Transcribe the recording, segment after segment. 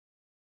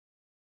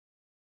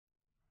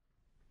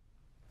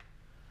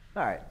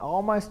All right,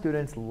 all my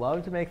students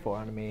love to make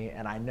fun of me,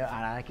 and I know,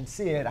 and I can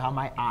see it on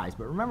my eyes.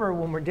 But remember,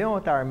 when we're dealing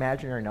with our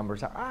imaginary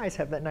numbers, our eyes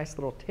have that nice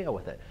little tail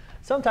with it.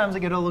 Sometimes I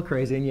get a little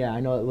crazy, and yeah, I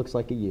know it looks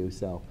like a U,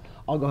 so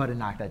I'll go ahead and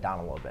knock that down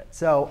a little bit.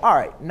 So, all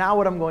right, now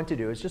what I'm going to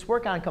do is just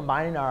work on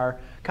combining our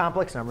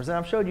complex numbers, and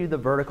I've showed you the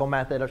vertical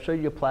method. I've showed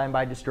you applying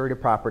by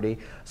distributive property.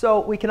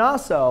 So we can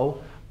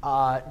also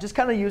just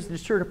kind of use the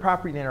distributive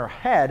property in our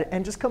head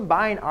and just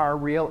combine our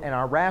real and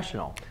our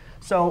rational.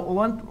 So a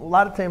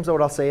lot of times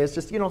what I'll say is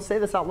just, say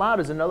this out loud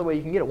is another way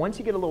you can get it. Once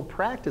you get a little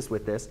practice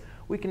with this,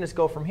 we can just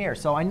go from here.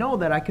 So I know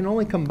that I can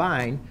only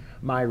combine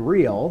my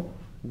real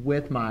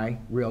with my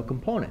real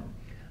component.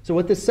 So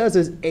what this says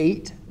is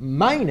 8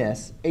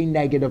 minus a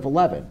negative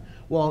 11.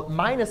 Well,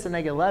 minus a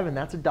negative 11,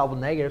 that's a double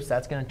negative, so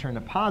that's going to turn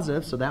to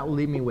positive, so that will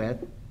leave me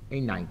with a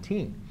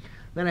 19.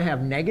 Then I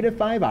have negative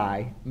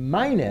 5i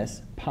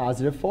minus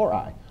positive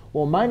 4i.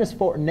 Well,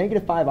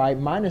 negative 5i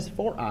minus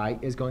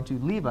 4i is going to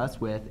leave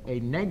us with a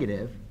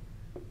negative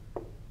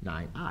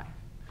 9i.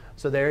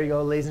 So there you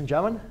go, ladies and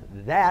gentlemen.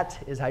 That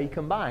is how you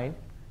combine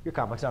your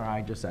complex number.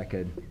 I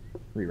could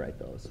rewrite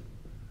those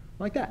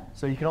like that.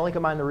 So you can only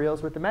combine the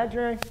reals with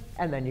imaginary,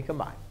 and then you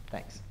combine.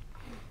 Thanks.